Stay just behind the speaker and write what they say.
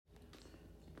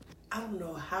I don't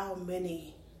know how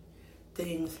many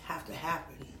things have to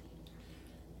happen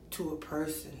to a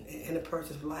person in a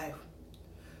person's life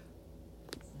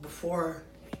before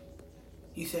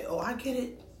you say, oh, I get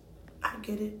it. I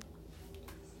get it.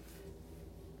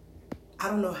 I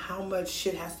don't know how much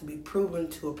shit has to be proven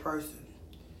to a person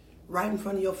right in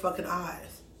front of your fucking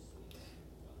eyes.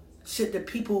 Shit that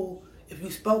people, if you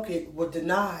spoke it, would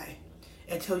deny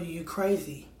and tell you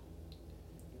crazy.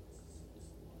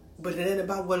 But it ain't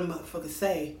about what a motherfucker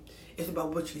say. It's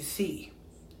about what you see.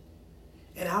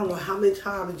 And I don't know how many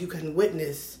times you can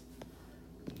witness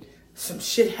some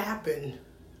shit happen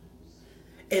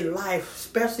in life,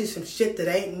 especially some shit that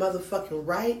ain't motherfucking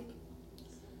right,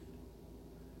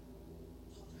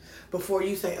 before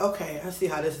you say, okay, I see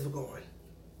how this is going.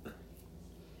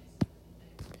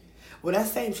 Well, that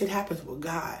same shit happens with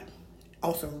God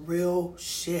on some real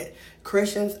shit.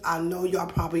 Christians, I know y'all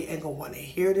probably ain't gonna want to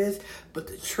hear this, but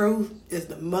the truth is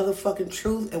the motherfucking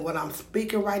truth, and what I'm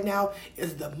speaking right now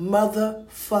is the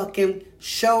motherfucking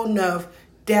show enough,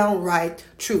 downright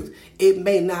truth. It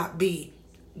may not be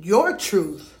your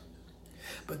truth,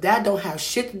 but that don't have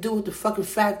shit to do with the fucking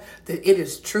fact that it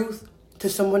is truth to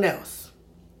someone else.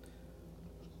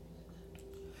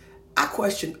 I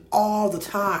question all the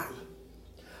time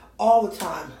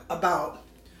about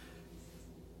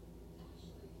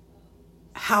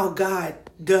how God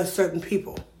does certain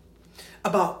people.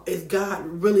 About, is God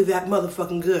really that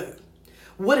motherfucking good?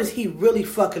 What is he really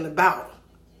fucking about?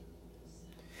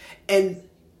 And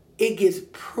it gets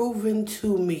proven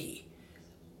to me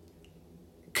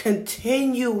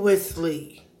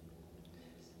continuously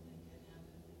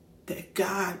that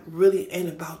God really ain't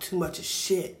about too much of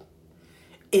shit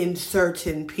in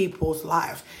certain people's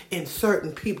lives, in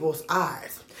certain people's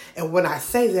eyes. And when I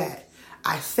say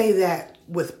that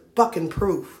with fucking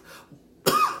proof.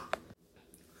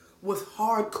 With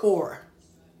hardcore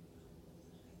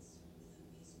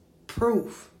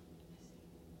proof.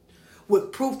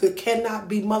 With proof that cannot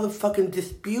be motherfucking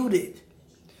disputed.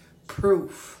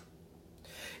 Proof.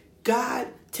 God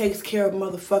takes care of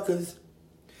motherfuckers.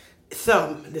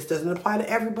 This doesn't apply to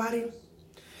everybody,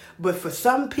 but for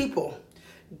some people,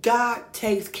 God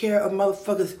takes care of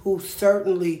motherfuckers who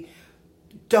certainly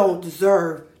don't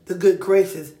deserve the good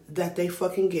graces that they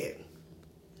fucking get.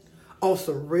 On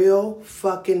some real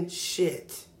fucking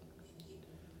shit.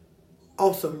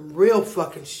 On some real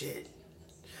fucking shit.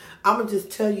 I'm going to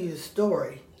just tell you the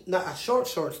story. Not a short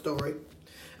story.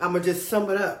 I'm going to just sum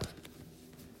it up.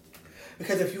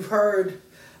 Because if you've heard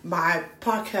my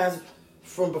podcast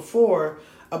from before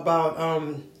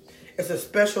about, it's a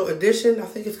special edition, I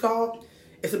think it's called.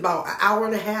 It's about an hour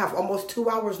and a half, almost 2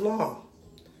 hours long.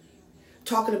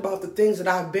 Talking about the things that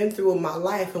I've been through in my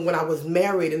life and when I was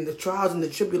married and the trials and the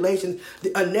tribulations,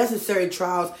 the unnecessary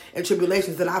trials and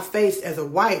tribulations that I faced as a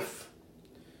wife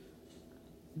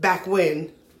back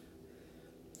when.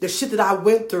 The shit that I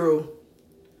went through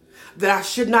that I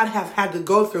should not have had to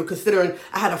go through, considering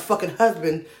I had a fucking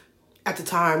husband at the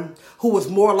time who was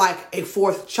more like a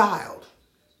fourth child.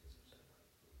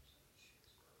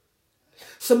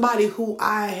 Somebody who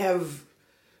I have,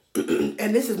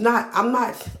 and this is not, I'm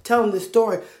not telling this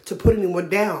story to put anyone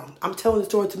down. I'm telling the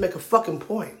story to make a fucking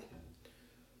point.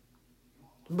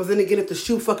 But then again, if the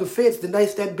shoe fucking fits, then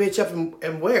lace that bitch up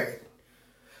and wear it.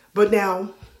 But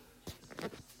now,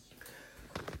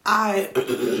 I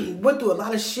went through a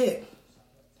lot of shit.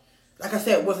 Like I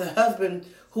said, with a husband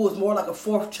who was more like a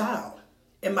fourth child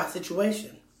in my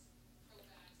situation.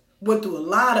 Went through a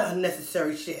lot of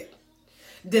unnecessary shit.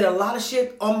 Did a lot of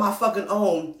shit on my fucking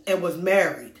own and was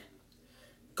married.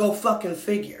 Go fucking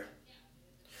figure.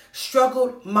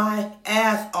 Struggled my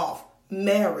ass off.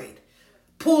 Married.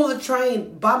 Pulled the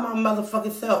train by my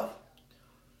motherfucking self.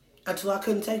 Until I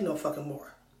couldn't take no fucking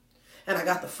more. And I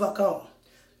got the fuck on.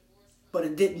 But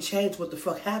it didn't change what the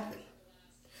fuck happened.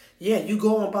 Yeah, you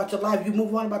go on about your life. You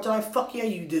move on about your life. Fuck yeah,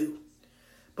 you do.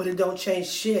 But it don't change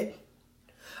shit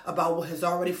about what has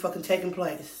already fucking taken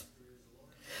place.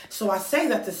 So I say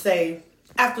that to say,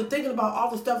 after thinking about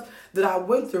all the stuff that I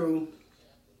went through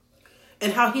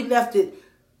and how he left it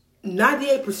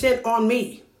 98% on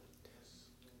me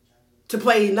to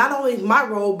play not only my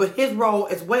role, but his role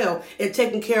as well in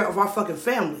taking care of our fucking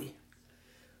family.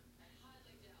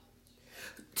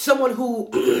 Someone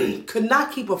who could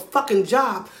not keep a fucking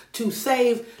job to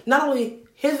save not only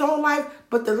his own life,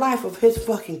 but the life of his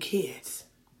fucking kids.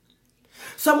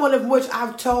 Someone of which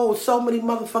I've told so many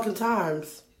motherfucking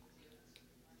times,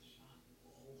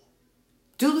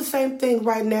 do the same thing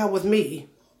right now with me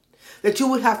that you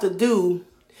would have to do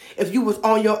if you was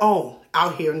on your own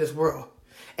out here in this world.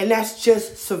 And that's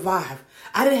just survive.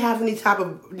 I didn't have any type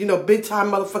of, big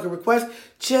time motherfucking request.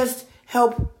 Just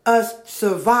help us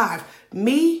survive.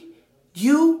 Me,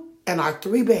 you, and our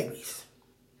 3 babies.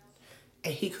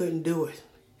 And he couldn't do it.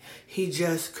 He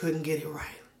just couldn't get it right.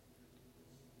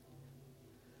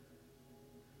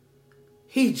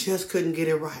 He just couldn't get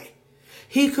it right.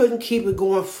 He couldn't keep it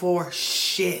going for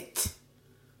shit.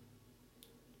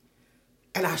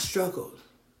 And I struggled.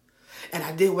 And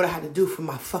I did what I had to do for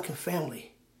my fucking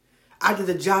family. I did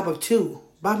the job of 2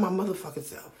 by my motherfucking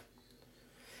self.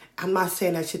 I'm not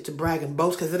saying that shit to brag and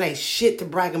boast, because it ain't shit to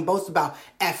brag and boast about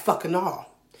at fucking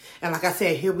all. And like I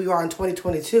said, here we are in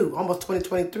 2022, almost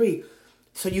 2023.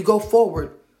 So you go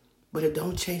forward, but it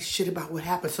don't change shit about what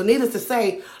happened. So needless to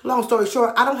say, long story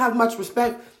short, I don't have much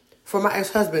respect for my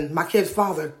ex-husband, my kid's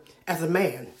father, as a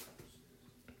man.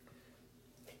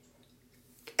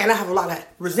 And I have a lot of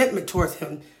resentment towards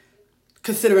him,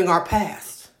 considering our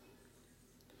past.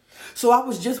 So I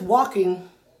was just walking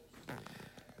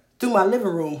through my living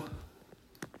room,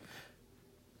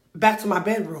 back to my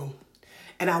bedroom,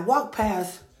 and I walked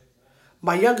past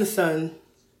my youngest son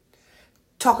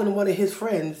talking to one of his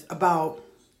friends about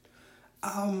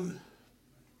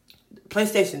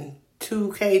PlayStation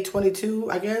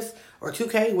 2K22, I guess, or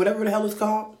 2K, whatever the hell it's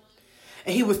called.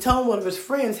 And he was telling one of his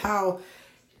friends how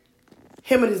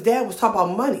him and his dad was talking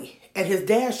about money, and his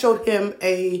dad showed him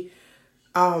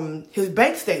his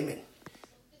bank statement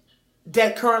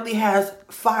that currently has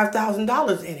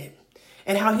 $5,000 in it.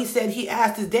 And how he said he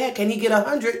asked his dad, can he get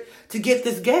 100 to get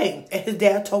this game? And his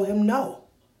dad told him no.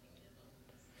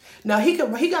 Now, he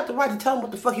got the right to tell him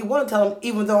what the fuck he want to tell him,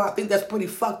 even though I think that's pretty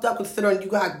fucked up considering you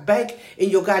got bank in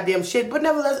your goddamn shit. But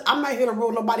nevertheless, I'm not here to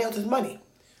rule nobody else's money.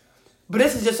 But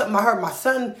this is just something I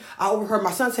overheard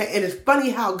my son say, and it's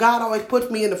funny how God always puts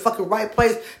me in the fucking right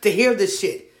place to hear this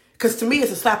shit. Because to me,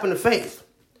 it's a slap in the face.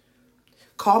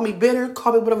 Call me bitter,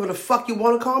 call me whatever the fuck you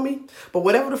want to call me. But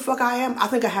whatever the fuck I am, I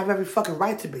think I have every fucking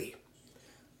right to be.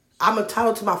 I'm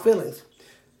entitled to my feelings.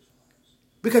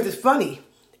 Because it's funny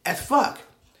as fuck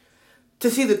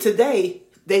to see that today,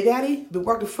 they daddy been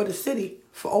working for the city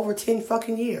for over 10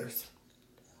 fucking years.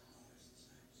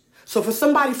 So for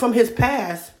somebody from his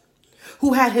past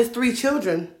who had his 3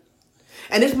 children,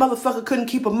 and this motherfucker couldn't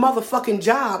keep a motherfucking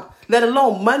job, let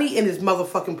alone money in his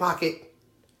motherfucking pocket,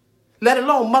 let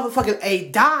alone motherfucking a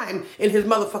dime in his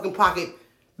motherfucking pocket,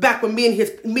 back when me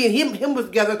and him was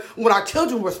together when our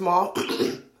children were small.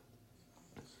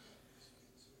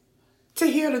 To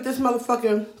hear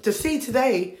that to see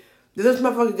today that this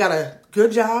motherfucker got a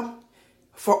good job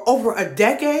for over a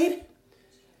decade.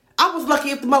 I was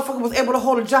lucky if the motherfucker was able to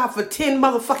hold a job for 10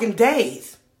 motherfucking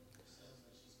days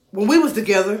when we was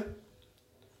together.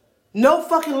 No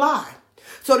fucking lie.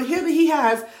 So to hear that he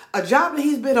has a job that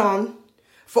he's been on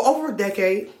for over a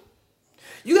decade,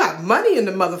 you got money in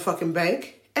the motherfucking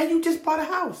bank, and you just bought a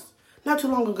house not too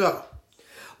long ago.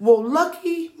 Well,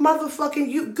 lucky motherfucking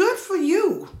you. Good for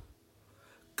you.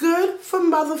 Good for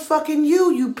motherfucking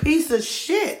you, you piece of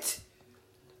shit.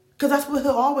 Because that's what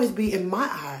he'll always be in my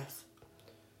eyes.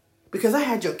 Because I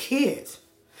had your kids.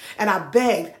 And I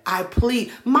begged, I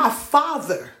plead. My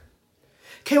father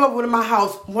came over to my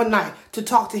house one night to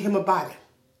talk to him about it.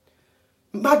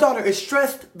 My daughter is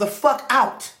stressed the fuck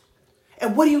out.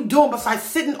 And what are you doing besides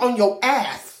sitting on your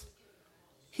ass?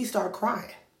 He started crying.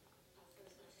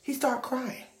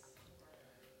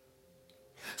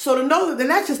 So to know that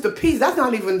that's just a piece, that's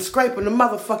not even scraping the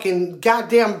motherfucking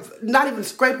goddamn, not even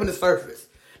scraping the surface.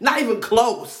 Not even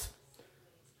close.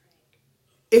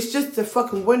 It's just a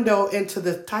fucking window into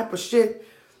the type of shit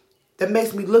that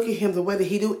makes me look at him the way that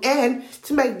he do, and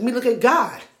to make me look at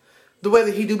God the way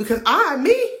that he do, because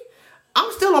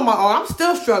I'm still on my own. I'm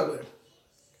still struggling.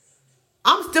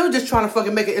 I'm still just trying to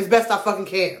fucking make it as best I fucking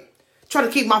can. Trying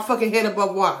to keep my fucking head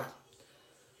above water.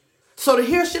 So to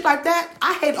hear shit like that,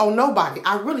 I hate on nobody.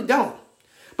 I really don't.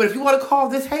 But if you want to call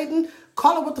this hating,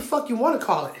 call it what the fuck you want to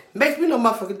call it. Makes me no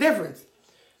motherfucking difference.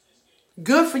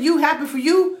 Good for you, happy for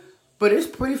you, but it's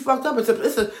pretty fucked up.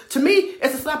 To me,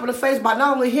 it's a slap in the face by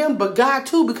not only him, but God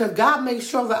too, because God makes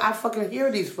sure that I fucking hear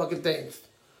these fucking things.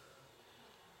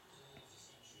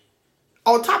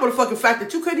 On top of the fucking fact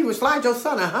that you couldn't even slide your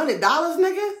son $100,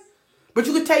 nigga. But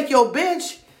you could take your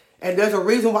bitch. And there's a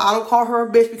reason why I don't call her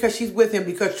a bitch, because she's with him.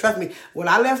 Because trust me, when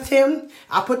I left him,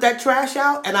 I put that trash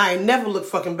out and I ain't never looked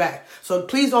fucking back. So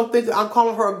please don't think that I'm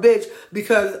calling her a bitch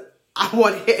because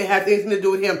it has anything to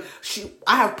do with him.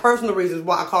 I have personal reasons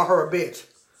why I call her a bitch.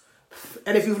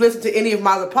 And if you've listened to any of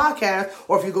my other podcasts,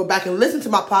 or if you go back and listen to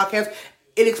my podcast,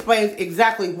 it explains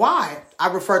exactly why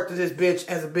I refer to this bitch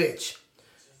as a bitch.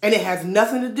 And it has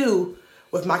nothing to do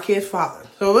with my kid's father.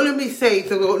 So let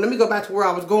me go back to where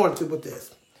I was going to with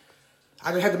this.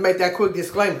 I just had to make that quick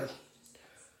disclaimer.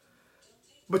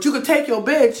 But you could take your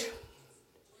bitch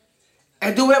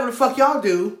and do whatever the fuck y'all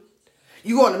do.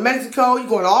 You going to Mexico, you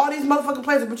going to all these motherfucking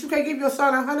places, but you can't give your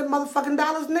son $100 motherfucking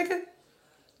dollars, nigga?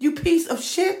 You piece of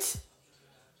shit.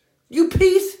 You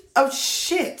piece of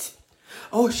shit.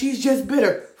 Oh, she's just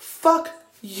bitter. Fuck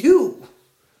you.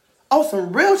 On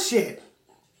some real shit.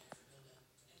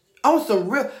 On some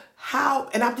real... How?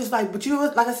 And I'm just like, but you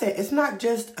know, like I said, it's not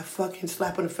just a fucking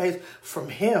slap in the face from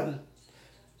him.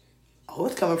 Oh,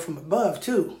 it's coming from above,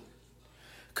 too.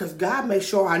 Because God makes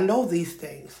sure I know these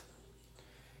things.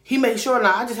 He made sure,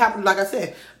 now I just happened, like I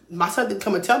said, my son didn't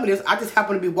come and tell me this. I just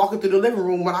happened to be walking through the living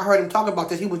room when I heard him talk about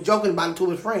this. He was joking about it to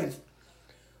his friends.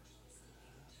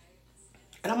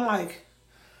 And I'm like,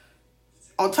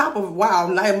 on top of, wow,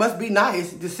 now it must be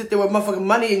nice to sit there with motherfucking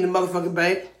money in the motherfucking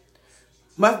bank.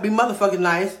 Must be motherfucking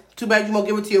nice. Too bad you won't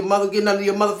give it to your mother, getting under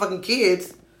your motherfucking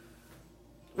kids.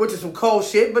 Which is some cold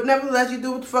shit. But nevertheless, you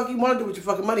do what the fuck you want to do with your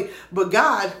fucking money. But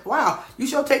God, wow, you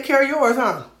sure take care of yours,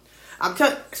 huh? I'm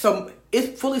telling you, so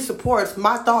it fully supports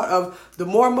my thought of the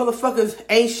more motherfuckers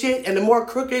ain't shit and the more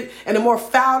crooked and the more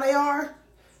foul they are,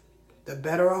 the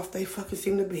better off they fucking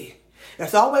seem to be.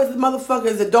 It's always the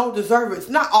motherfuckers that don't deserve it. It's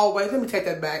not always. Let me take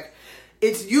that back.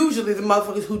 It's usually the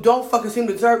motherfuckers who don't fucking seem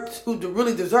to deserve, who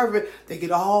really deserve it. They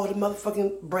get all the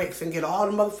motherfucking breaks and get all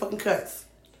the motherfucking cuts.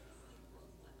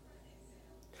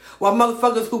 While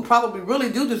motherfuckers who probably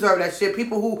really do deserve that shit,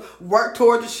 people who work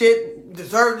toward the shit,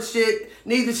 deserve the shit,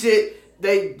 need the shit,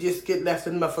 they just get left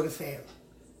in the motherfucking sand.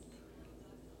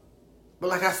 But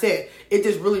like I said, it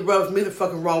just really rubs me the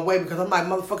fucking wrong way because I'm like,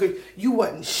 motherfucker, you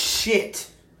wasn't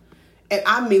shit. And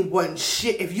I mean wasn't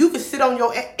shit. If you could sit on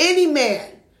your, any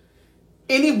man,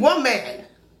 any woman,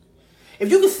 if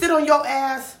you could sit on your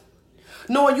ass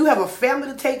knowing you have a family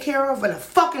to take care of and a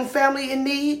fucking family in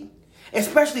need,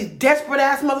 especially desperate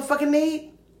ass motherfucking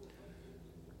need,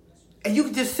 and you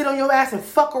can just sit on your ass and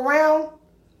fuck around,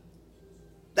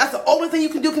 that's the only thing you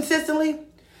can do consistently,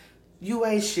 you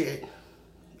ain't shit.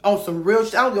 On some real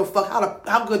shit. I don't give a fuck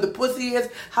how good the pussy is,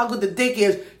 how good the dick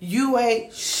is. You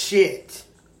ain't shit.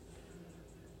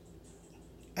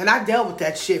 And I dealt with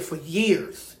that shit for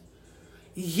years.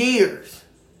 Years.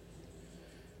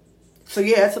 So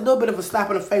yeah, it's a little bit of a slap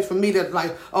in the face for me that's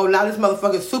like, oh, now this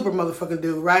motherfucking super motherfucking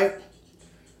dude, right?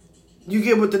 You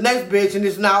get with the next bitch and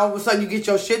it's now all of a sudden you get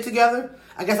your shit together.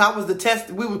 I guess I was the test.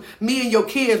 Me and your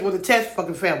kids were the test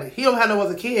fucking family. He don't have no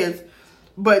other kids,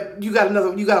 but you got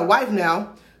a wife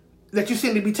now that you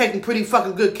seem to be taking pretty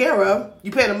fucking good care of.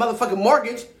 You paying a motherfucking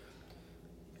mortgage.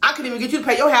 I couldn't even get you to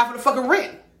pay your half of the fucking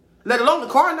rent, let alone the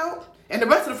car note and the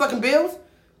rest of the fucking bills.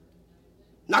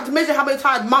 Not to mention how many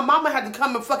times my mama had to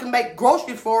come and fucking make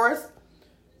groceries for us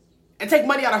and take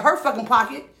money out of her fucking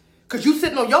pocket because you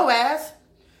sitting on your ass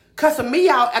cussing me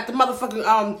out at the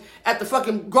motherfucking at the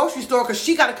fucking grocery store because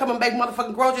she got to come and make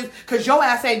motherfucking groceries because your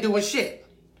ass ain't doing shit.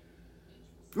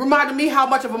 Reminded me how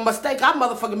much of a mistake I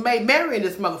motherfucking made marrying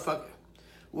this motherfucker.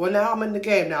 Well, now I'm in the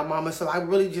game now, mama, so I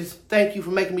really just thank you for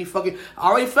making me fucking... I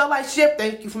already felt like shit.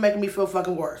 Thank you for making me feel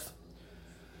fucking worse.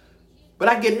 But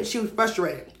I get it. She was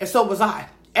frustrated. And so was I.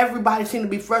 Everybody seemed to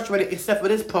be frustrated except for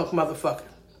this punk motherfucker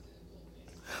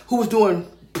who was doing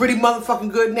pretty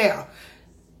motherfucking good now.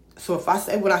 So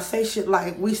when I say shit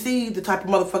like, we see the type of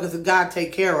motherfuckers that God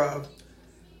take care of.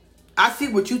 I see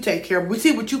what you take care of. We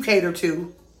see what you cater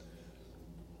to.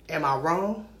 Am I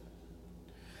wrong?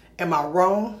 Am I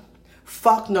wrong?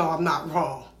 Fuck no, I'm not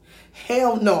wrong.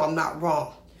 Hell no, I'm not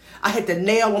wrong. I hit the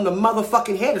nail on the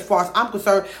motherfucking head as far as I'm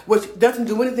concerned, which doesn't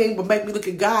do anything but make me look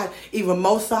at God even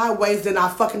more sideways than I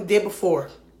fucking did before.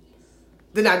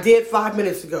 Than I did 5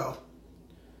 minutes ago.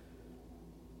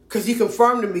 Because he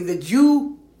confirmed to me that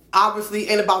you obviously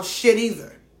ain't about shit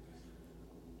either.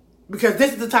 Because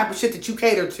this is the type of shit that you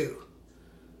cater to.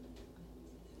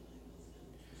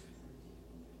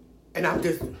 And I'm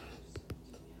just...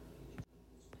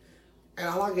 And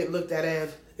all I get looked at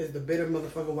as is the bitter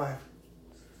motherfucking wife.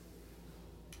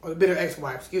 Or the bitter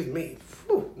ex-wife, excuse me.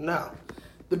 Whew, no.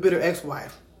 The bitter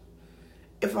ex-wife.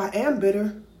 If I am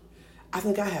bitter, I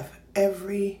think I have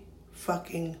every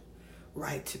fucking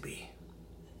right to be.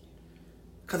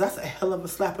 Because that's a hell of a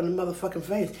slap in the motherfucking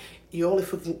face.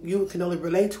 You can only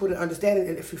relate to it and understand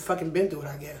it if you've fucking been through it,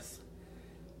 I guess.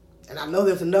 And I know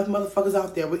there's enough motherfuckers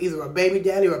out there with either a baby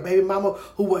daddy or a baby mama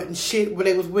who wasn't shit when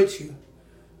they was with you.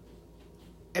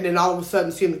 And then all of a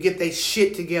sudden seem to get their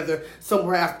shit together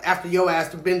somewhere after your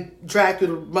ass have been dragged through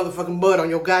the motherfucking mud on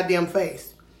your goddamn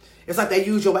face. It's like they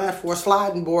use your ass for a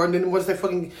sliding board, and then once they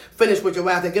fucking finish with your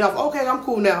ass, they get off, okay, I'm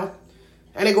cool now.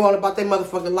 And they go on about their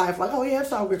motherfucking life like, oh yeah,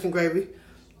 it's all grits and gravy.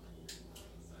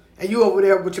 And you over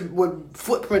there with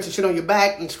footprints and shit on your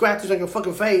back and scratches on your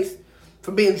fucking face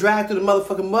for being dragged through the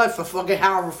motherfucking mud for fucking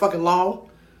however fucking long.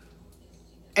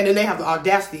 And then they have the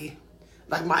audacity,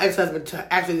 like my ex-husband,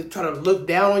 to actually try to look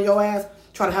down on your ass,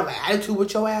 try to have an attitude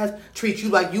with your ass, treat you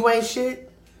like you ain't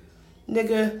shit.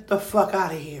 Nigga, the fuck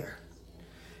out of here.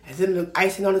 And then the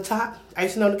icing on the top,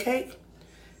 icing on the cake,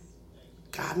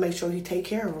 God makes sure he take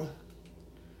care of him.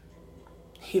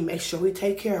 He makes sure he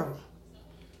take care of him.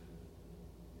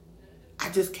 I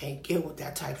just can't get with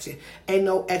that type of shit. Ain't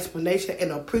no explanation, and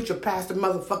no preacher, pastor,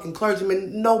 motherfucking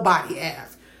clergyman, nobody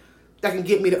asked that can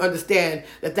get me to understand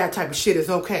that that type of shit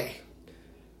is okay.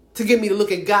 To get me to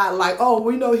look at God like, oh,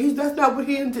 we know that's not what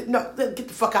he intended. No, get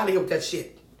the fuck out of here with that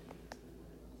shit.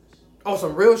 On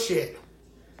some real shit.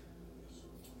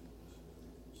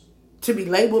 To be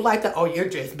labeled like that, oh, you're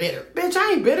just bitter. Bitch,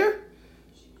 I ain't bitter.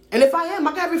 And if I am,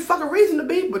 I got every fucking reason to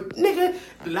be. But, nigga,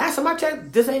 last time I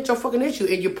checked, this ain't your fucking issue.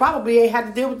 And you probably ain't had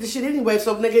to deal with this shit anyway.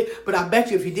 So, nigga, but I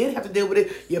bet you if you did have to deal with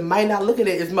it, you might not look at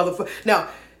it as motherfucker. Now,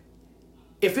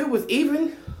 if it was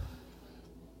even,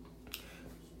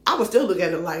 I would still look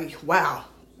at it like, wow,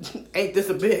 ain't this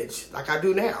a bitch like I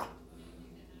do now.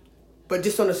 But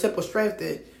just on the simple strength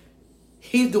that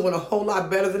he's doing a whole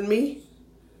lot better than me,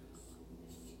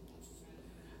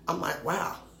 I'm like,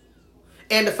 wow.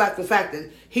 And the fact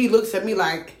that he looks at me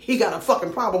like he got a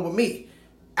fucking problem with me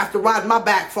after riding my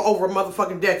back for over a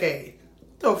motherfucking decade.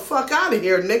 The fuck out of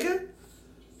here, nigga.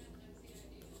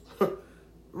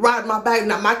 Ride my back.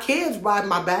 Now, my kids ride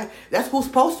my back. That's who's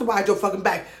supposed to ride your fucking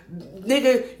back.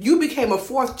 Nigga, you became a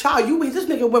fourth child. This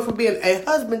nigga went from being a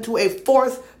husband to a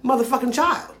fourth motherfucking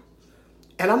child.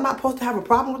 And I'm not supposed to have a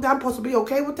problem with that? I'm supposed to be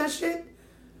okay with that shit?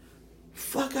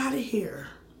 Fuck out of here.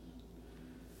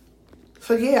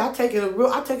 So yeah, I take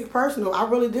it personal. I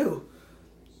really do.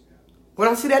 When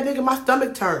I see that nigga, my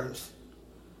stomach turns.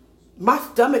 My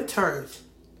stomach turns.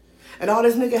 And all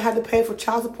this nigga had to pay for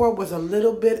child support was a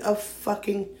little bit of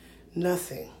fucking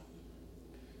nothing.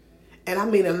 And I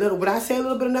mean a little. When I say a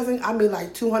little bit of nothing, I mean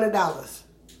like $200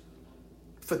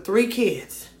 for 3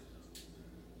 kids.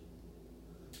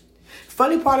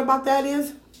 Funny part about that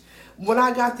is, when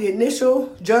I got the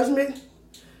initial judgment,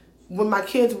 when my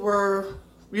kids were,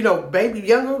 baby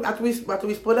younger, after we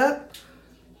split up,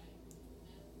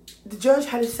 the judge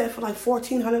had it set for like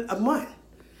 $1,400 a month.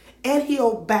 And he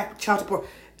owed back child support.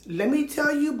 Let me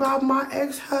tell you about my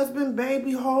ex-husband,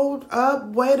 baby. Hold up.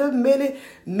 Wait a minute.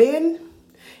 Men,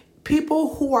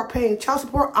 people who are paying child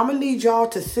support, I'm going to need y'all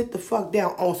to sit the fuck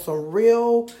down on some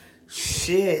real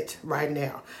shit right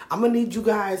now. I'm going to need you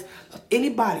guys,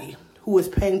 anybody who is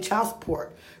paying child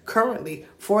support currently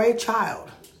for a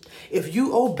child, if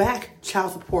you owe back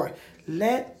child support,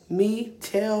 let me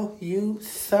tell you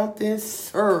something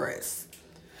serious.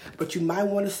 But you might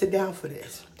want to sit down for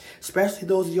this. Especially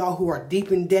those of y'all who are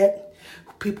deep in debt,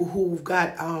 people who've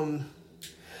got,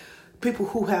 people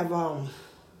who have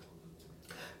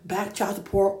back child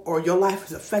support, or your life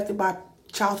is affected by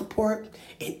child support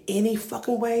in any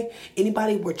fucking way.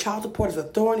 Anybody where child support is a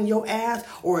thorn in your ass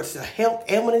or it's a health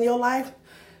ailment in your life,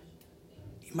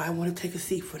 you might want to take a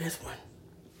seat for this one.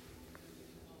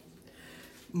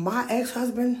 My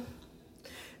ex-husband,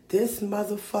 this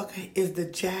motherfucker is the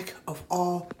jack of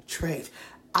all trades.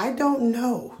 I don't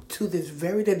know to this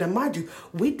very day. Now, mind you,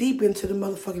 we deep into the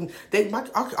motherfucking...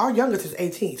 Our youngest is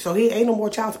 18, so he ain't no more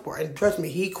child support. And trust me,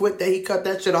 he quit that. He cut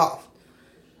that shit off.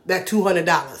 That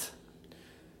 $200.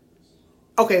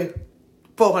 Okay,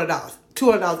 $400.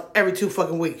 $200 every 2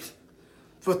 fucking weeks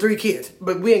for 3 kids.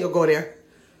 But we ain't gonna go there.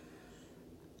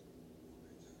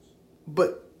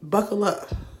 But buckle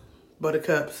up,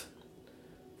 buttercups.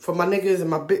 For my niggas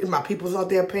and my peoples out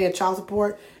there paying child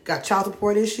support, got child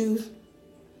support issues.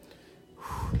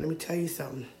 Let me tell you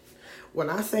something. When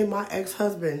I say my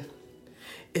ex-husband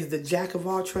is the jack of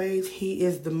all trades, he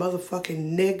is the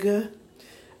motherfucking nigga.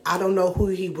 I don't know who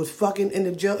he was fucking in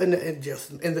the jail, in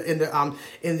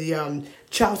the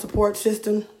child support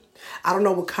system. I don't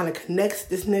know what kind of connects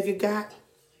this nigga got.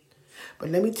 But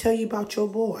let me tell you about your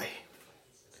boy.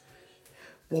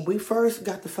 When we first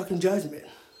got the fucking judgment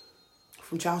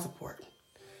from child support,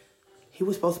 he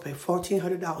was supposed to pay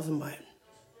 $1,400 a month.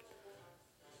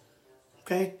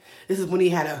 Okay? This is when he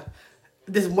had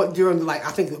this is what during I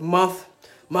think a month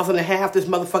and a half, this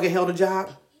motherfucker held a job.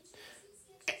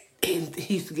 And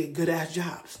he used to get good ass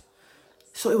jobs.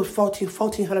 So it was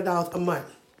 $1,400 a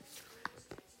month.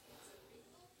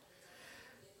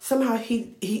 Somehow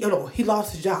he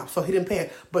lost his job, so he didn't pay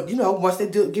it. But once they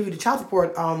give you the child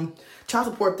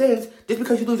support things, just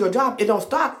because you lose your job, it don't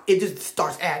stop. It just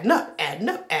starts adding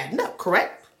up,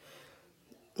 correct?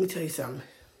 Let me tell you something.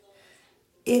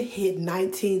 It hit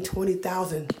 $19,000,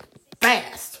 $20,000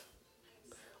 fast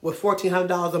with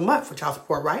 $1,400 a month for child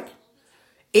support, right?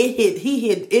 It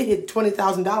hit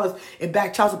 $20,000 in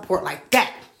back child support like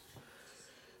that.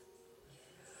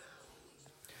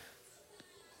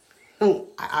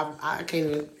 I can't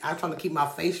even, I'm trying to keep my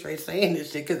face straight saying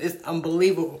this shit because it's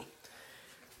unbelievable.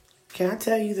 Can I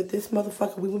tell you that this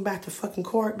motherfucker, we went back to fucking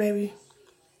court, baby?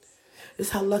 This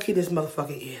is how lucky this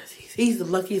motherfucker is. He's the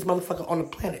luckiest motherfucker on the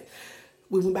planet.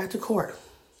 We went back to court.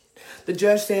 The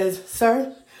judge says,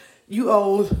 sir, you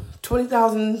owe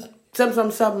 $20,000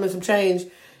 something and some change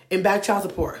in back child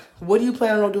support. What do you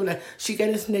plan on doing that? She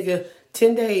gave this nigga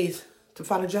 10 days to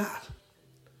find a job.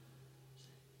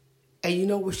 And you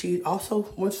know what she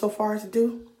also went so far as to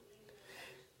do?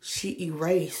 She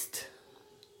erased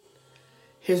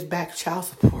his back child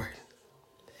support.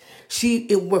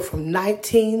 It went from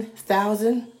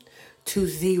 19,000 to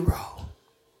 0.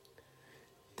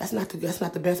 That's not the best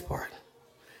part.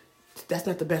 That's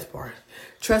not the best part.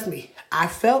 Trust me, I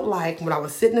felt like when I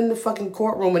was sitting in the fucking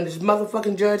courtroom and this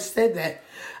motherfucking judge said that,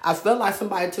 I felt like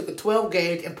somebody took a 12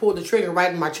 gauge and pulled the trigger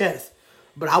right in my chest.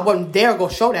 But I wasn't there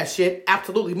gonna show that shit.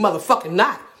 Absolutely motherfucking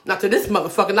not. Not to this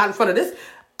motherfucker, not in front of this.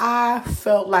 I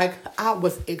felt like I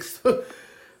was,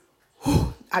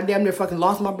 I damn near fucking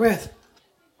lost my breath.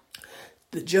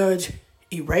 The judge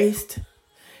erased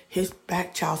his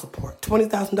back child support.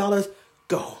 $20,000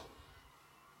 gone.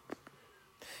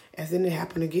 And then it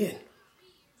happened again.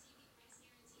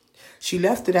 She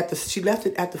left it at the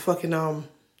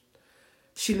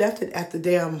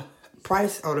damn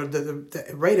price, or the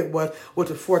rate it was, which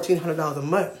was $1,400 a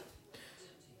month.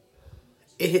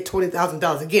 It hit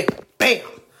 $20,000 again. Bam!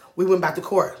 We went back to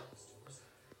court.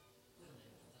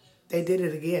 They did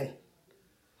it again.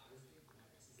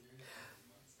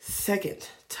 Second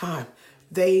time.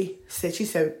 She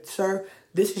said, sir,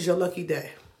 this is your lucky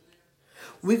day.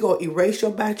 We gonna erase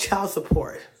your back child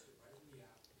support.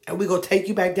 And we gonna take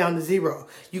you back down to 0.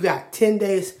 You got 10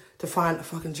 days to find a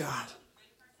fucking job.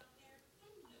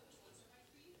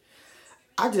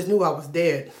 I just knew I was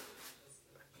dead.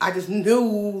 I just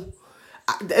knew.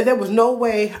 There was no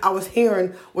way I was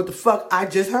hearing what the fuck I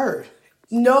just heard.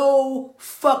 No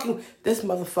fucking. This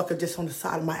motherfucker just on the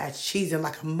side of my ass cheesing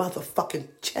like a motherfucking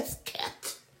chest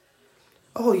cat.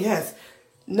 Oh, yes.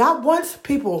 Not once,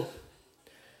 people.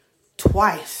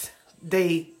 Twice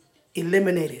they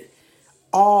eliminated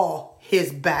all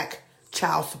his back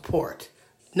child support.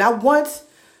 Not once,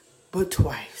 but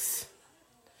twice.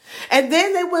 And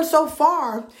then they went so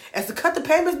far as to cut the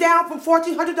payments down from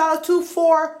 $1,400 to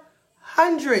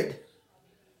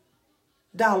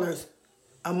 $400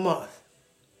 a month.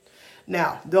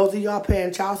 Now, those of y'all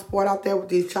paying child support out there with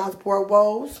these child support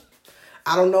woes,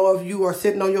 I don't know if you are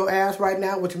sitting on your ass right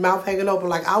now with your mouth hanging open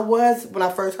like I was when I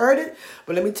first heard it.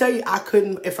 But let me tell you, I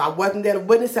couldn't, if I wasn't there to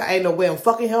witness it, ain't no way in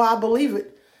fucking hell I believe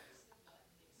it.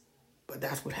 But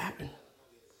that's what happened.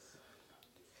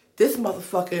 This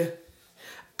motherfucker,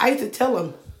 I used to tell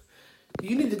him,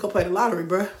 you need to go play the lottery,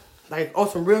 bruh. Like, on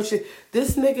some real shit.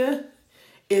 This nigga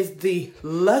is the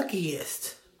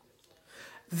luckiest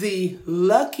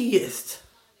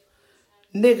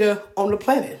nigga on the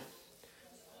planet.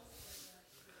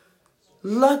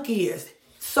 Luckiest.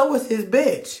 So is his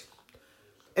bitch.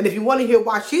 And if you want to hear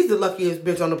why she's the luckiest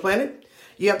bitch on the planet,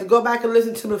 you have to go back and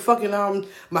listen to the fucking,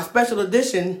 my special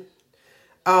edition,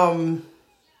 podcast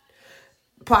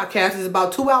is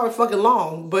about 2 hours fucking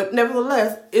long, but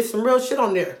nevertheless, it's some real shit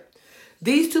on there.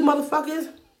 These two motherfuckers,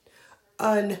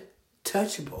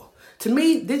 untouchable. To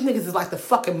me, these niggas is like the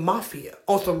fucking mafia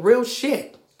on some real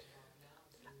shit.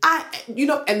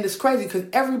 And it's crazy because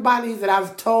everybody that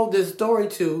I've told this story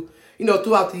to,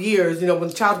 throughout the years, when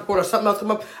child support or something else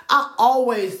come up, I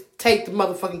always take the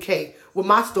motherfucking cake with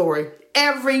my story.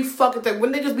 Every fucking thing.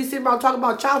 When niggas be sitting around talking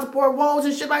about child support woes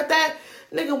and shit like that,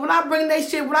 nigga, when I bring that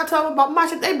shit, when I tell them about my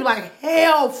shit, they be like,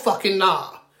 hell fucking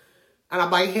nah. And I'm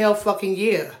like, hell fucking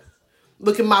yeah.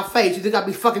 Look at my face. You think I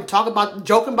be fucking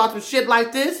joking about some shit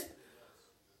like this?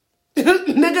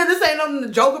 Nigga, this ain't nothing to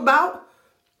joke about.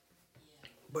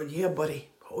 But yeah, buddy.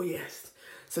 Oh, yes.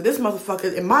 So this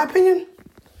motherfucker, in my opinion,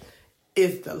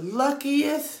 is the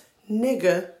luckiest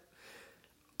nigga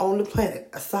on the planet,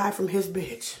 aside from his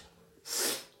bitch.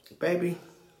 Baby.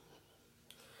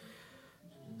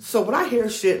 So when I hear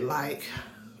shit like,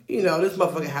 this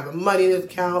motherfucker having money in his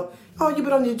account. Oh, you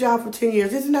been on your job for 10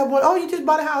 years. Isn't that what? Oh, you just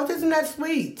bought a house. Isn't that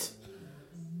sweet?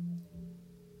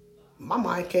 My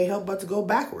mind can't help but to go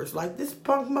backwards. Like, this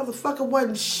punk motherfucker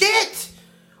wasn't shit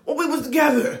when we was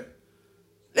together.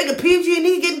 Nigga,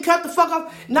 PG&E getting cut the fuck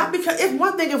off. Not because, it's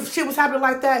one thing if shit was happening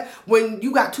like that when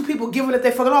you got two people giving it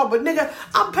their fucking all. But nigga,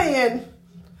 I'm paying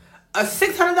a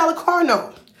 $600 car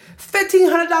note.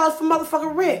 $1,500 for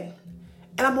motherfucking rent.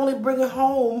 And I'm only bringing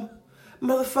home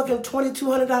motherfucking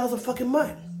 $2,200 a fucking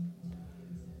month.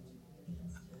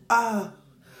 No,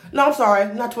 I'm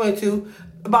sorry, not 22.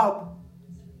 About,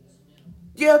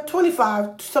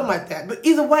 25, something like that. But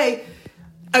either way,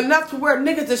 enough to where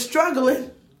niggas are struggling.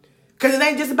 Because it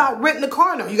ain't just about renting a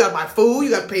car now. You got to buy food,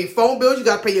 you got to pay phone bills, you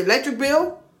got to pay your electric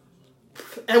bill.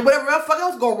 And whatever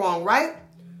else go wrong, right?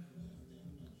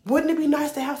 Wouldn't it be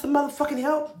nice to have some motherfucking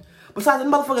help? Besides the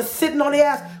motherfucker sitting on their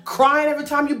ass crying every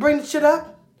time you bring the shit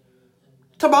up?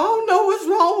 Talking about, I don't know what's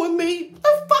wrong with me. What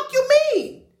the fuck you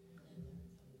mean?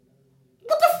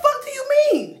 What the fuck do you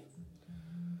mean?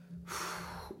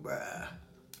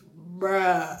 Bruh.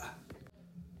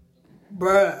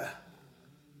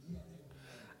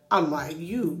 I'm like,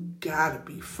 you gotta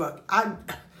be fucked.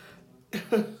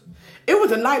 It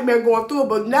was a nightmare going through it,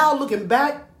 but now looking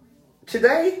back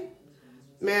today,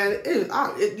 man,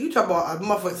 you talk about a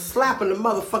motherfucker slapping the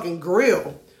motherfucking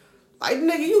grill. Like,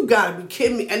 nigga, you gotta be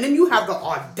kidding me. And then you have the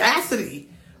audacity,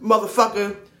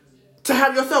 motherfucker, to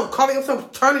have yourself, calling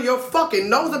yourself, turning your fucking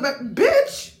nose up at,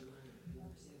 bitch.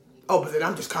 Oh, but then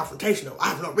I'm just confrontational. I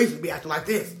have no reason to be acting like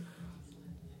this.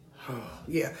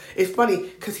 Yeah, it's funny,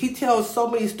 because he tells so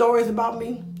many stories about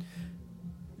me,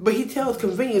 but he tells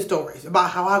convenient stories about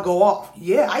how I go off.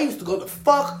 Yeah, I used to go the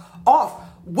fuck off.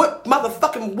 What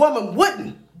motherfucking woman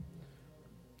wouldn't?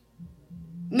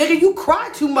 Nigga, you cry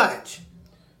too much.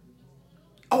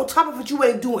 On top of it, you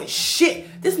ain't doing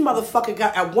shit. This motherfucker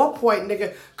got, at one point,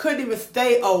 nigga, couldn't even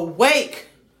stay awake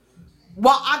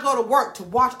while I go to work to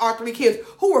watch our 3 kids,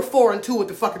 who were 4 and 2 at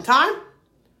the fucking time.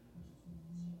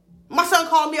 My son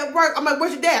called me at work. I'm like,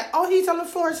 where's your dad? Oh, he's on the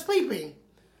floor sleeping.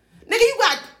 Nigga, you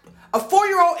got a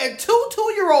 4-year-old and 2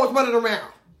 2-year-olds running around.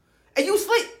 And you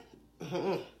sleep.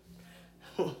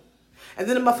 And then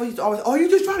the motherfucker used to always, oh, you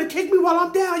just trying to kick me while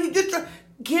I'm down. You just trying.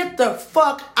 Get the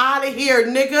fuck out of here,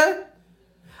 nigga.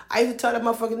 I used to tell that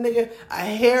motherfucking nigga, a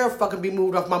hair fucking be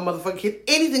moved off my motherfucking kids.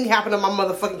 Anything happen to my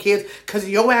motherfucking kids because of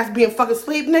your ass being fucking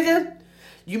asleep, nigga.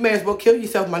 You may as well kill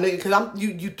yourself, my nigga, because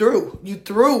you through. You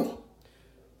through.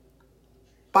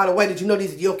 By the way, did you know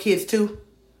these are your kids too?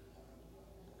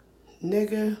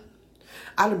 Nigga,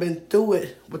 I done been through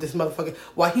it with this motherfucker.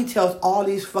 While he tells all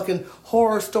these fucking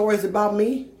horror stories about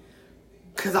me,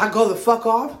 because I go the fuck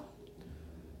off.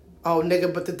 Oh,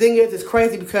 nigga, but the thing is, it's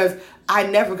crazy because I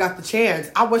never got the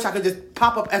chance. I wish I could just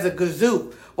pop up as a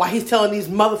gazoo while he's telling these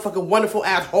motherfucking wonderful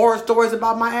ass horror stories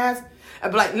about my ass.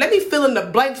 And be like, let me fill in the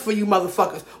blanks for you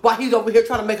motherfuckers while he's over here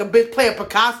trying to make a bitch play a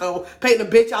Picasso, painting a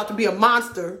bitch out to be a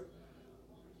monster.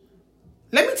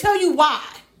 Let me tell you why.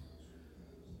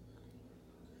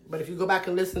 But if you go back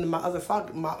and listen to my other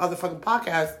fucking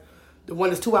podcast, the one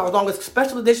that's 2 hours long, it's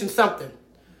special edition something.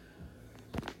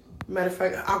 Matter of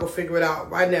fact, I'll go figure it out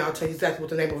right now. I'll tell you exactly what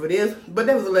the name of it is. But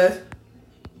nevertheless,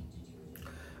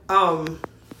 well,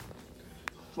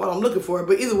 I'm looking for it.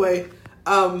 But either way,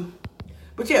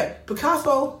 but yeah,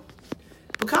 Picasso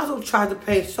tried to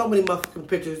paint so many motherfucking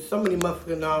pictures, so many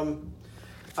motherfucking,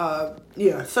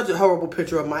 such a horrible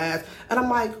picture of my ass. And I'm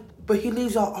like, but he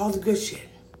leaves out all the good shit.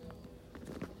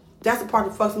 That's the part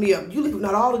that fucks me up. You leaving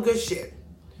out all the good shit.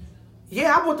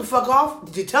 Yeah, I went the fuck off.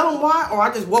 Did you tell him why? Or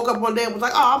I just woke up one day and was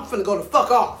like, oh, I'm finna go the fuck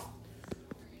off.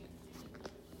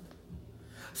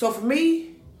 So to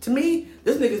me,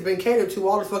 this nigga's been catered to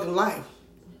all his fucking life.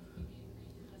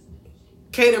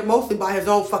 Catered mostly by his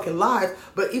own fucking lies.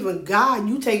 But even God,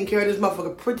 you taking care of this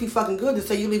motherfucker pretty fucking good to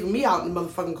say you leaving me out in the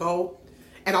motherfucking cold.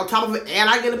 And on top of it, and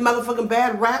I get a motherfucking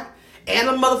bad rap, and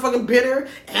I'm motherfucking bitter,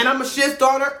 and I'm a shit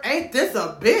starter. Ain't this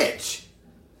a bitch?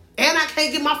 And I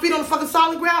can't get my feet on the fucking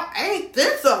solid ground. Ain't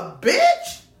this a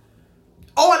bitch?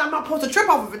 Oh, and I'm not supposed to trip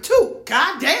off of it too.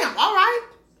 God damn. All right.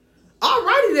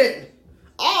 Alrighty then.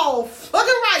 Oh,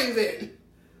 fucking righty then.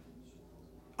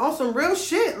 On some real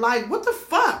shit. Like, what the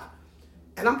fuck?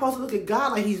 And I'm supposed to look at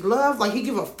God like he's loved, like he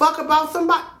give a fuck about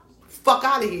somebody? Fuck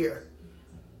out of here.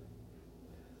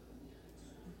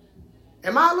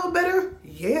 Am I a little better?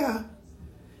 Yeah.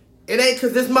 It ain't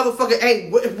because this motherfucker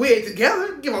ain't weird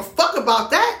together. Give a fuck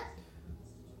about that.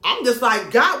 I'm just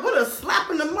like, God, what a slap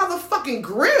in the motherfucking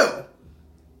grill.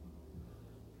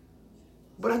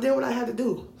 But I did what I had to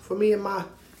do for me and my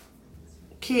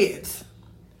kids.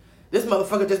 This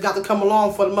motherfucker just got to come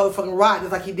along for the motherfucking ride,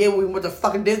 just like he did when we went to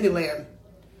fucking Disneyland.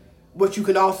 Which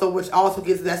also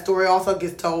gets, that story also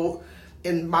gets told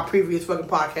in my previous fucking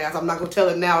podcast. I'm not going to tell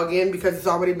it now again because it's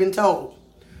already been told.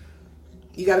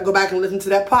 You got to go back and listen to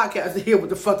that podcast to hear what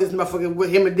the fuck this motherfucker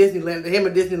with him and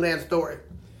Disneyland story.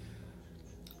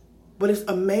 But it's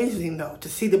amazing, though, to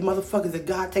see the motherfuckers that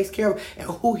God takes care of and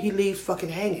who he leaves fucking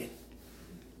hanging.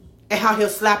 And how he'll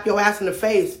slap your ass in the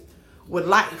face with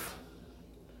life,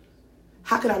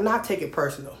 how could I not take it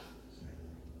personal?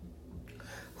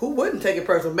 Who wouldn't take it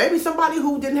personal? Maybe somebody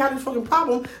who didn't have this fucking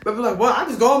problem, but be like, well, I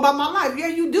just go on about my life. Yeah,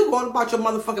 you do go on about your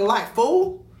motherfucking life,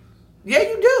 fool. Yeah,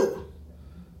 you do.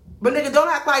 But nigga, don't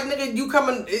act like nigga you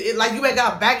coming like you ain't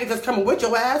got a baggage that's coming with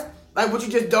your ass. Like what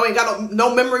you just don't ain't got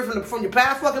no memory from your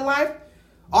past fucking life.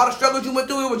 All the struggles you went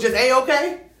through, it was just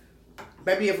A-okay.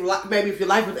 Maybe if your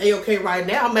life was A-okay right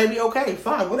now, maybe okay,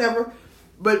 fine, whatever.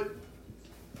 But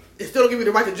it still don't give you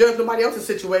the right to judge nobody else's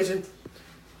situation.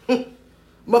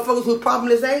 Motherfuckers whose problem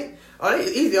this ain't, oh, they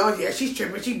easy. Oh yeah, she's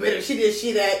tripping, she bitter, she this,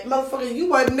 she that. Motherfucker, you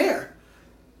wasn't there.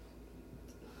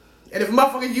 And if a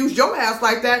motherfucker used your ass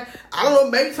like that, I don't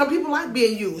know, maybe some people like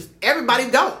being used.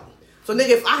 Everybody don't. So nigga,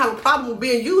 if I have a problem with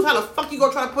being used, how the fuck you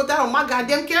gonna try to put that on my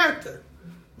goddamn character?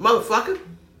 Motherfucker.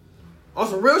 On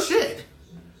some real shit.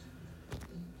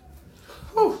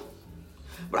 Whew.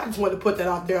 But I just wanted to put that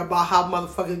out there about how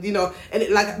motherfuckers, you know, and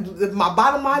it, like my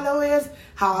bottom line though is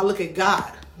how I look at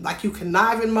God. Like you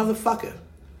conniving motherfucker.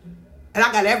 And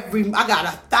I got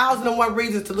 1,001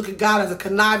 reasons to look at God as a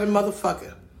conniving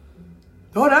motherfucker.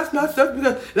 No, that's not just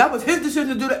because that was his decision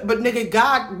to do that. But nigga,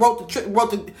 God wrote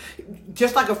the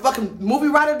just like a fucking movie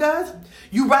writer does.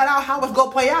 You write out how it's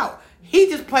gonna play out. He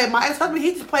just played my ex-husband.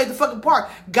 He just played the fucking part.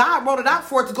 God wrote it out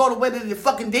for it to go the way that it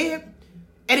fucking did, and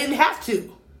it didn't have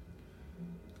to.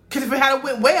 Cause if it had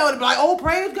went well, it'd be like, oh,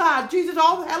 praise God, Jesus,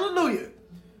 oh, hallelujah.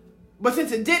 But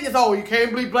since it didn't, it's you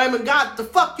can't be blaming God. The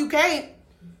fuck you can't.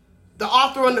 The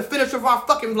author and the finisher of our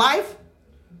fucking life.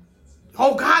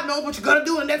 Oh, God knows what you're going to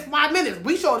do in the next 5 minutes.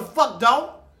 We sure the fuck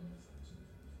don't.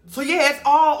 So, yeah, it's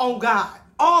all on God.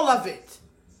 All of it.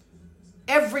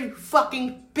 Every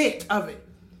fucking bit of it.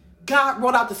 God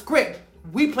wrote out the script.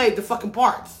 We played the fucking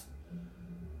parts.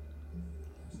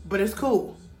 But it's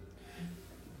cool.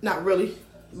 Not really.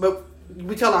 But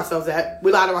we tell ourselves that.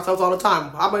 We lie to ourselves all the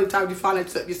time. How many times do you find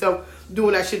yourself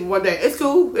doing that shit in one day? It's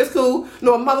cool. It's cool.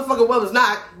 No, a motherfucking well it's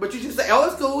not. But you just say, oh,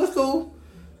 it's cool. It's cool.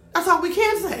 That's all we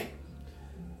can say.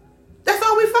 That's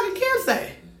all we fucking can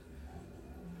say.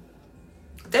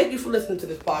 Thank you for listening to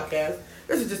this podcast.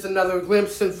 This is just another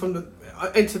glimpse from the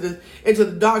into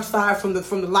the dark side, from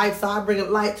the light side,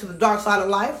 bringing light to the dark side of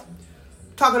life.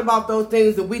 Talking about those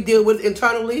things that we deal with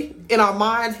internally in our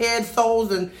minds, heads,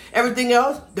 souls, and everything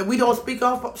else that we don't speak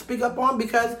up on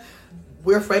because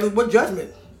we're afraid of what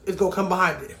judgment is gonna come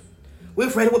behind it. We're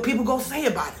afraid of what people gonna say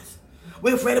about us.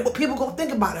 We're afraid of what people gonna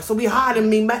think about us. So we hide and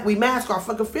we mask our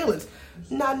fucking feelings.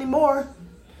 Not anymore.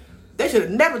 They should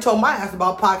have never told my ass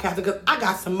about podcasting because I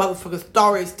got some motherfucking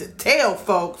stories to tell,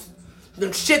 folks.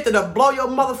 Them shit that'll blow your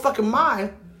motherfucking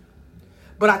mind.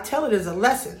 But I tell it as a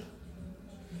lesson.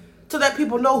 To let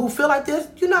people know who feel like this,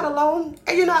 you're not alone.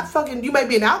 And you're not fucking, you may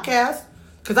be an outcast.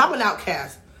 Because I'm an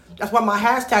outcast. That's why my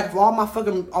hashtag of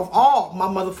all my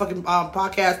motherfucking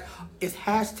podcasts is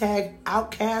hashtag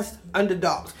outcast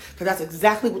underdogs. Because that's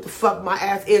exactly what the fuck my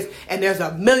ass is. And there's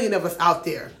a million of us out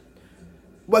there.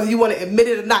 Whether you want to admit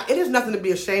it or not, it is nothing to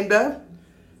be ashamed of.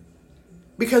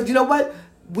 Because you know what?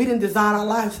 We didn't design our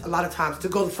lives a lot of times to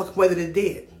go the fucking way that it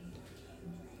did.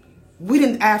 We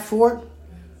didn't ask for it.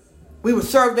 We were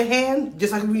served the hand,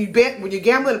 just like when you're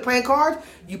gambling and playing cards,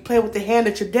 you play with the hand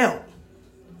that you're dealt.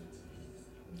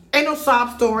 Ain't no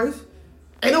sob stories.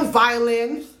 Ain't no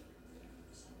violins.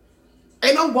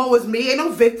 Ain't no woe is me. Ain't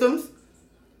no victims.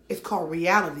 It's called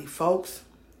reality, folks.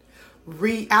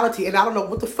 Reality. And I don't know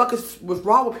what the fuck was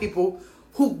wrong with people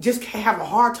who just can't have a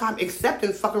hard time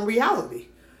accepting fucking reality.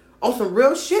 On some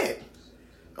real shit.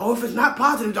 Oh, if it's not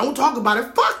positive, don't talk about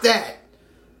it. Fuck that.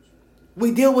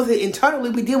 We deal with it internally.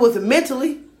 We deal with it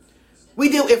mentally.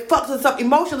 It fucks us up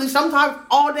emotionally sometimes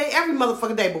all day, every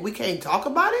motherfucking day. But we can't talk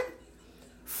about it?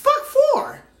 Fuck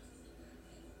for.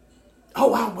 Oh,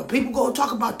 wow, what people gonna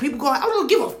talk about? I don't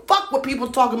give a fuck what people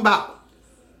talking about.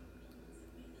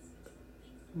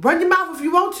 Run your mouth if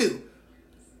you want to.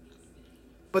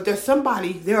 But there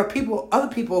are other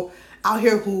people out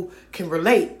here who can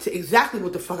relate to exactly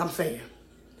what the fuck I'm saying.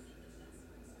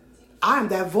 I'm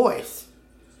that voice.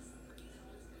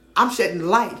 I'm shedding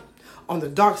light on the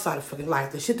dark side of fucking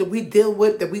life. The shit that we deal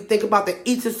with, that we think about, that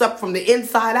eats us up from the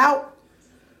inside out.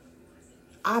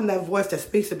 I'm that voice that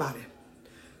speaks about it.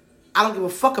 I don't give a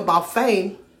fuck about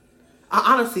fame.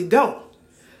 I honestly don't.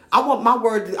 I want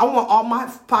all my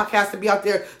podcasts to be out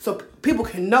there so people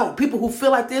can know. People who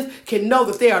feel like this can know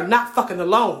that they are not fucking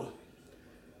alone.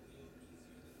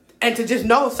 And to just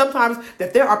know sometimes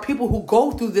that there are people who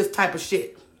go through this type of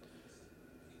shit.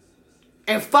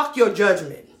 And fuck your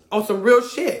judgment. On some real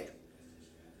shit.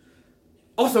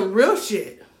 On some real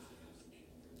shit.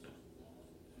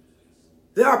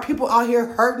 There are people out here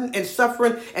hurting and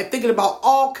suffering and thinking about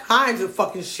all kinds of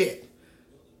fucking shit.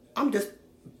 I'm just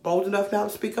bold enough now to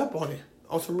speak up on it,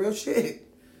 on some real shit.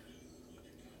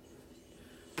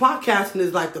 Podcasting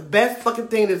is like the best fucking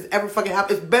thing that's ever fucking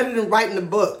happened. It's better than writing a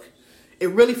book. It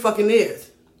really fucking is.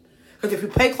 Because if you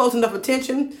pay close enough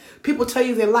attention, people tell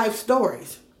you their life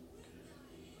stories.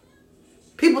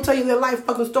 People tell you their life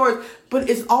fucking stories, but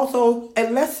it's also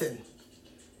a lesson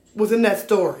within that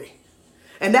story.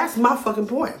 And that's my fucking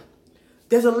point.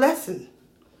 There's a lesson.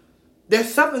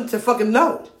 There's something to fucking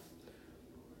know.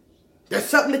 There's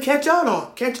something to catch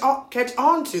on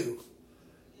to.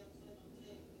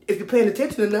 If you're paying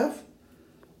attention enough.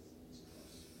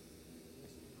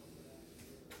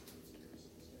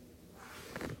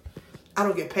 I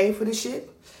don't get paid for this shit.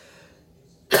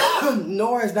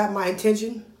 Nor is that my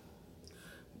intention.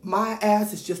 My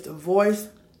ass is just a voice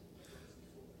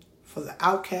for the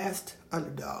outcast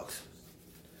underdogs.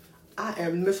 I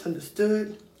am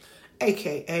misunderstood,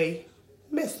 aka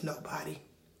Miss Nobody.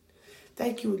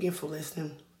 Thank you again for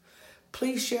listening.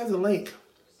 Please share the link.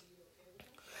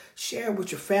 Share it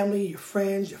with your family, your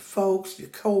friends, your folks, your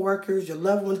co-workers, your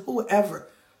loved ones, whoever.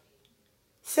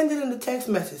 Send it in the text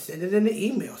message. Send it in the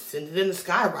email. Send it in the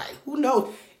skywrite. Who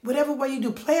knows? Whatever way you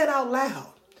do, play it out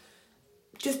loud.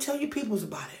 Just tell your peoples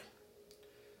about it.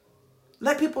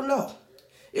 Let people know.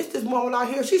 It's this woman out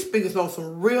here. She's speaking on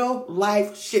some real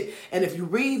life shit. And if you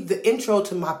read the intro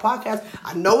to my podcast,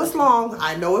 I know it's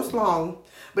long.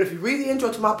 But if you read the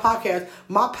intro to my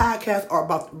podcasts are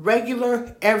about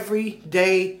regular,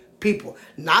 everyday people.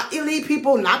 Not elite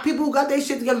people, not people who got their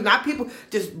shit together, not people,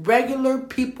 just regular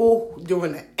people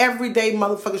doing the everyday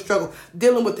motherfucking struggle,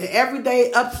 dealing with the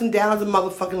everyday ups and downs of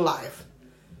motherfucking life.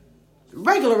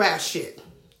 Regular ass shit.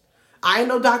 I ain't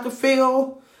no Dr.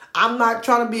 Phil. I'm not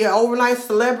trying to be an overnight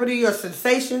celebrity or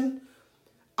sensation.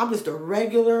 I'm just a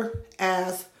regular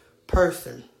ass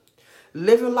person.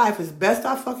 Living life as best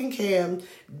I fucking can.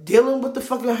 Dealing with the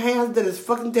fucking hands that is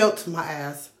fucking dealt to my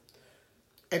ass.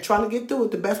 And trying to get through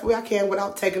it the best way I can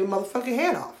without taking the motherfucking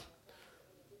head off.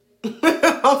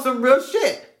 On some real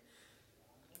shit.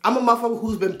 I'm a motherfucker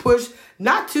who's been pushed,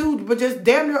 not to, but just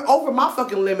damn near over my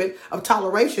fucking limit of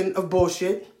toleration of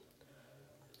bullshit.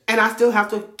 And I still have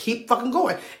to keep fucking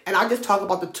going. And I just talk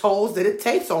about the tolls that it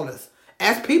takes on us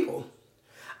as people.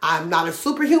 I'm not a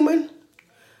superhuman.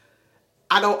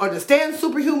 I don't understand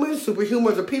superhumans.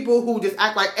 Superhumans are people who just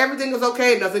act like everything is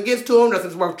okay, nothing gets to them,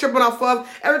 nothing's worth tripping off of.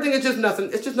 Everything is just nothing.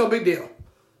 It's just no big deal.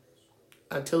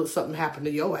 Until something happened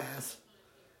to your ass.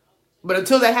 But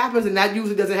until that happens, and that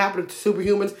usually doesn't happen to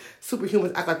superhumans,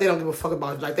 superhumans act like they don't give a fuck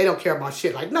about it. Like they don't care about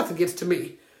shit. Like nothing gets to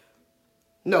me.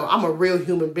 No, I'm a real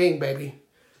human being, baby.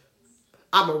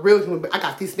 I'm a real human being. I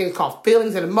got these things called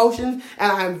feelings and emotions,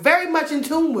 and I am very much in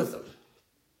tune with them.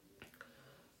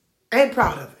 And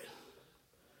proud of it.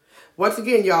 Once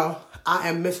again, y'all, I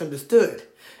am misunderstood,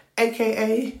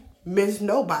 a.k.a. Miss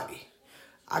Nobody.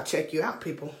 I'll check you out,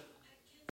 people.